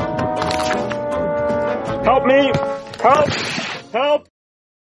 Help me! Help! Help!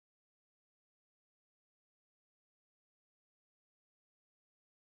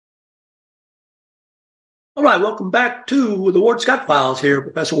 All right, welcome back to the Ward Scott Files here.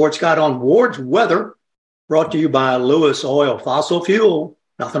 Professor Ward Scott on Ward's Weather, brought to you by Lewis Oil, fossil fuel.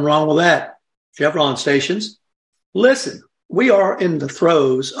 Nothing wrong with that. Chevron stations. Listen, we are in the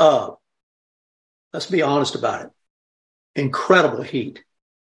throes of, let's be honest about it, incredible heat.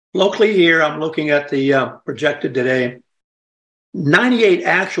 Locally here, I'm looking at the projected today, 98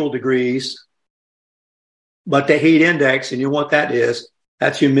 actual degrees, but the heat index, and you know what that is,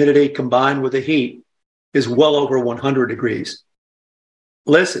 that's humidity combined with the heat, is well over 100 degrees.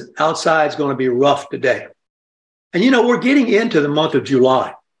 Listen, outside's going to be rough today. And, you know, we're getting into the month of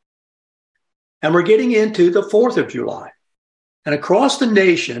July. And we're getting into the 4th of July. And across the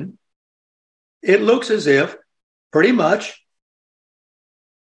nation, it looks as if pretty much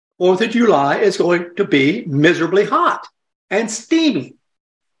 4th of July is going to be miserably hot and steamy.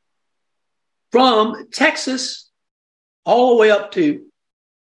 From Texas all the way up to,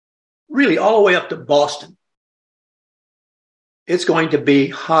 really all the way up to Boston, it's going to be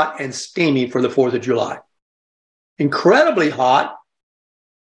hot and steamy for the 4th of July. Incredibly hot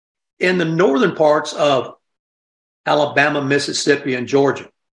in the northern parts of Alabama, Mississippi, and Georgia,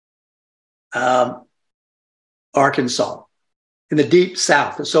 Arkansas, in the deep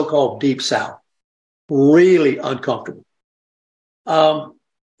south, the so-called deep south. Really uncomfortable.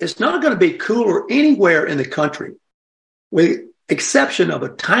 It's not going to be cooler anywhere in the country, with exception of a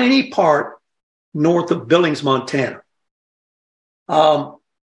tiny part north of Billings, Montana.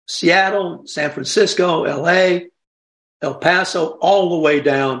 Seattle, San Francisco, LA, El Paso, all the way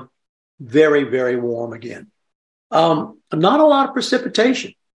down, very, very warm again. Not a lot of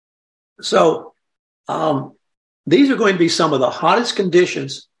precipitation. So these are going to be some of the hottest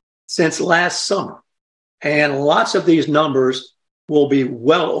conditions since last summer. And lots of these numbers will be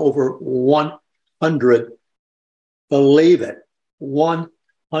well over 100. Believe it,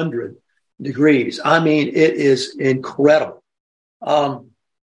 100 degrees. I mean, it is incredible.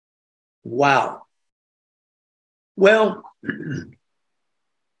 Wow. Well,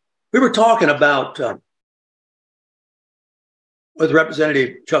 we were talking about with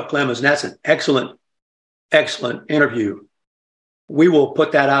Representative Chuck Clemons, and that's an excellent, excellent interview. We will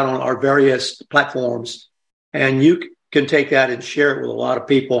put that out on our various platforms, and you can take that and share it with a lot of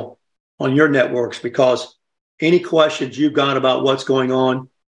people on your networks, because any questions you've got about what's going on,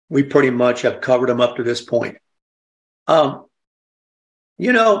 we pretty much have covered them up to this point. You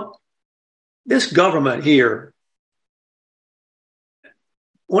know, this government here,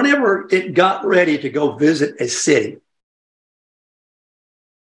 whenever it got ready to go visit a city,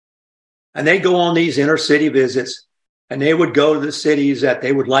 and they go on these inner city visits, and they would go to the cities that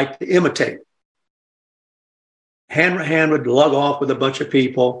they would like to imitate. Hand would lug off with a bunch of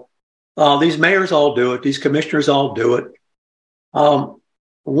people. These mayors all do it. These commissioners all do it.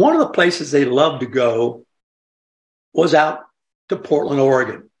 One of the places they loved to go was out to Portland,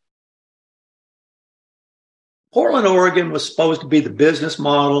 Oregon. Portland, Oregon was supposed to be the business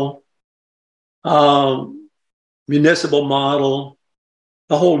model, municipal model,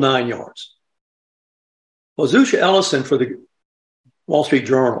 the whole 9 yards. Well, Zusha Ellison for the Wall Street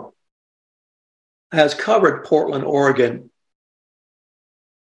Journal has covered Portland, Oregon,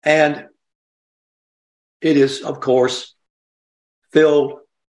 and it is, of course, filled,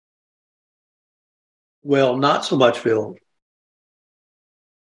 well, not filled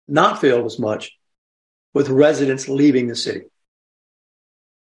as much with residents leaving the city.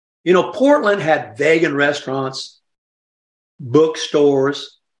 You know, Portland had vegan restaurants,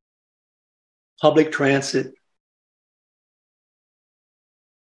 bookstores, public transit.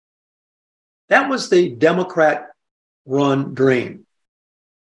 That was the Democrat-run dream.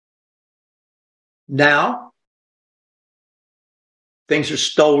 Now, things are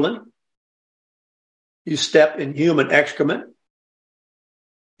stolen. You step in human excrement.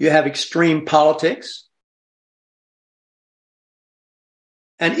 You have extreme politics.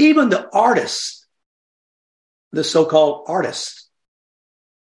 And even the artists, the so-called artists,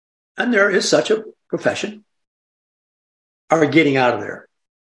 and there is such a profession, are getting out of there.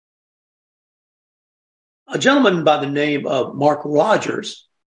 A gentleman by the name of Mark Rogers,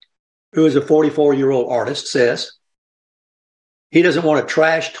 who is a 44-year-old artist, says he doesn't want to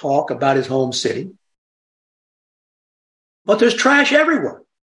trash talk about his home city, but there's trash everywhere.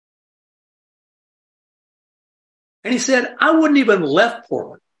 And he said, I wouldn't even left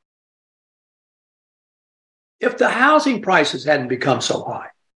Portland if the housing prices hadn't become so high.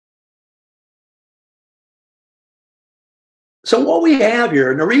 So what we have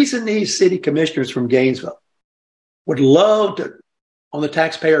here, and the reason these city commissioners from Gainesville would love to, on the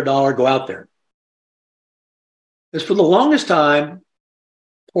taxpayer dollar, go out there, is for the longest time,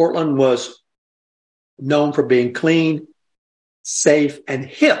 Portland was known for being clean, safe, and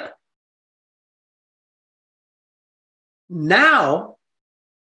hip. Now,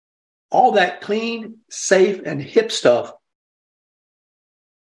 all that clean, safe, and hip stuff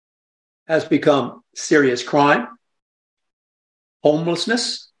has become serious crime,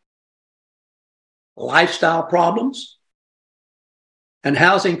 homelessness, lifestyle problems, and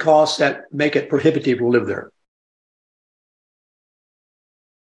housing costs that make it prohibitive to live there.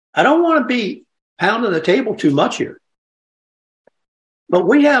 I don't want to be pounding the table too much here, but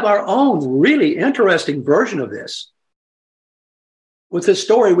we have our own really interesting version of this with the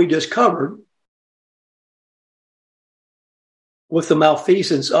story we just covered with the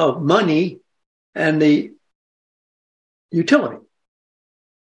malfeasance of money and the utility.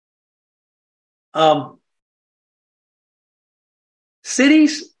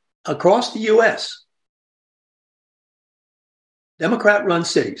 Cities across the U.S., Democrat-run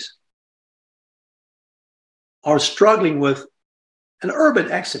cities, are struggling with an urban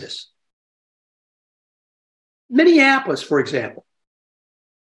exodus. Minneapolis, for example.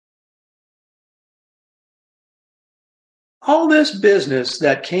 All this business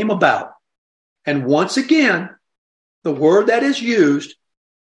that came about, and once again, the word that is used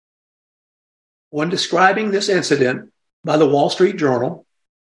when describing this incident by the Wall Street Journal,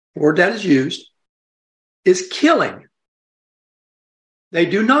 the word that is used, is killing. They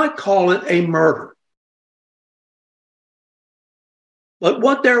do not call it a murder. But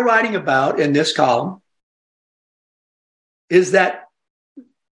what they're writing about in this column is that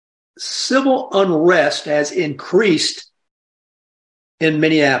civil unrest has increased in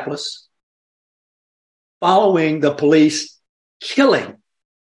Minneapolis following the police killing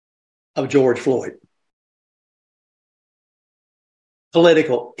of George Floyd.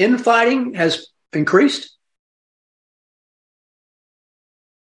 Political infighting has increased.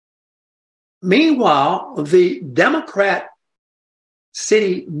 Meanwhile, the Democrat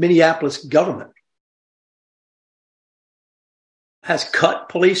city Minneapolis government has cut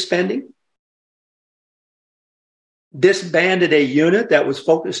police spending, disbanded a unit that was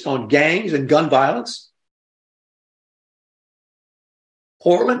focused on gangs and gun violence.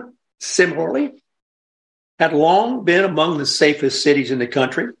 Portland, similarly, had long been among the safest cities in the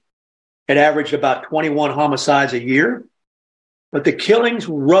country. It averaged about 21 homicides a year, but the killings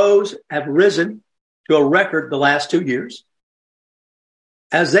have risen to a record the last 2 years,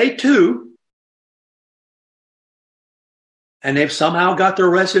 as they too, and they've somehow got their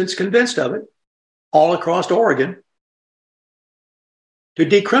residents convinced of it, all across Oregon, to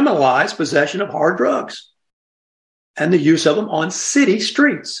decriminalize possession of hard drugs and the use of them on city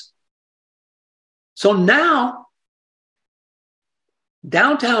streets. So now,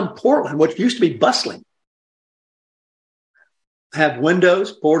 downtown Portland, which used to be bustling, have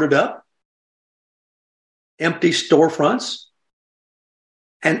windows boarded up, empty storefronts,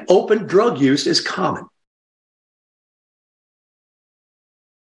 and open drug use is common.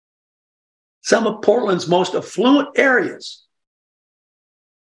 Some of Portland's most affluent areas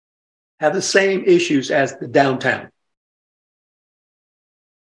have the same issues as the downtown.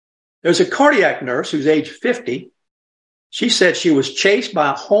 There's a cardiac nurse who's age 50. She said she was chased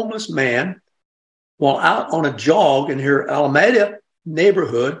by a homeless man while out on a jog in her Alameda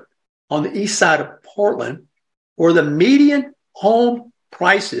neighborhood on the east side of Portland, where the median home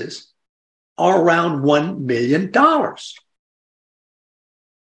prices are around $1 million.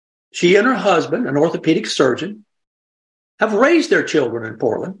 She and her husband, an orthopedic surgeon, have raised their children in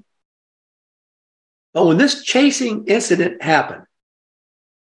Portland. But when this chasing incident happened,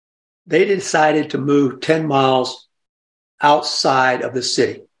 they decided to move 10 miles outside of the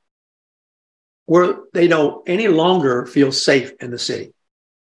city, where they don't any longer feel safe in the city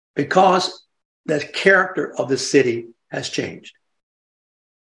because the character of the city has changed.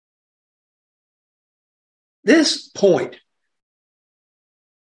 This point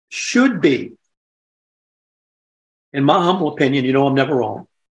should be, in my humble opinion, I'm never wrong,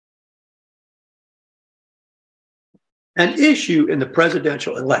 an issue in the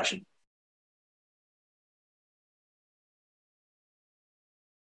presidential election.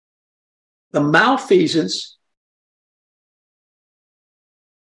 The malfeasance,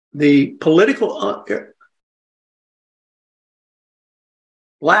 the political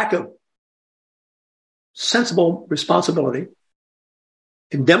lack of sensible responsibility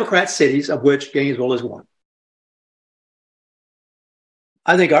in Democrat cities, of which Gainesville is one.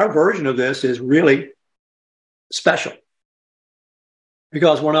 I think our version of this is really special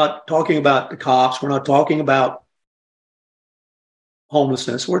because we're not talking about the cops. We're not talking about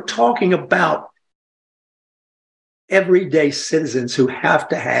homelessness. We're talking about everyday citizens who have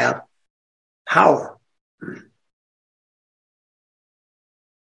to have power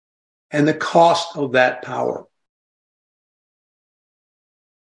and the cost of that power.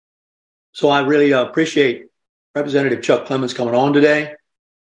 So I really appreciate Representative Chuck Clemons coming on today.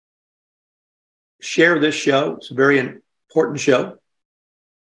 Share this show. It's a very important show.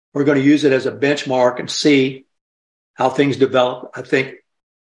 We're going to use it as a benchmark and see how things develop. I think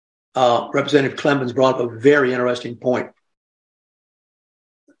Representative Clemons brought up a very interesting point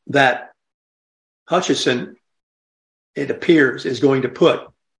that Hutchison, it appears, is going to put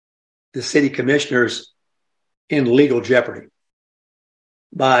the city commissioners in legal jeopardy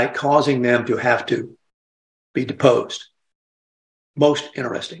by causing them to have to be deposed. Most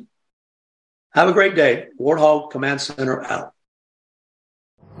interesting. Have a great day. Warthog Command Center out.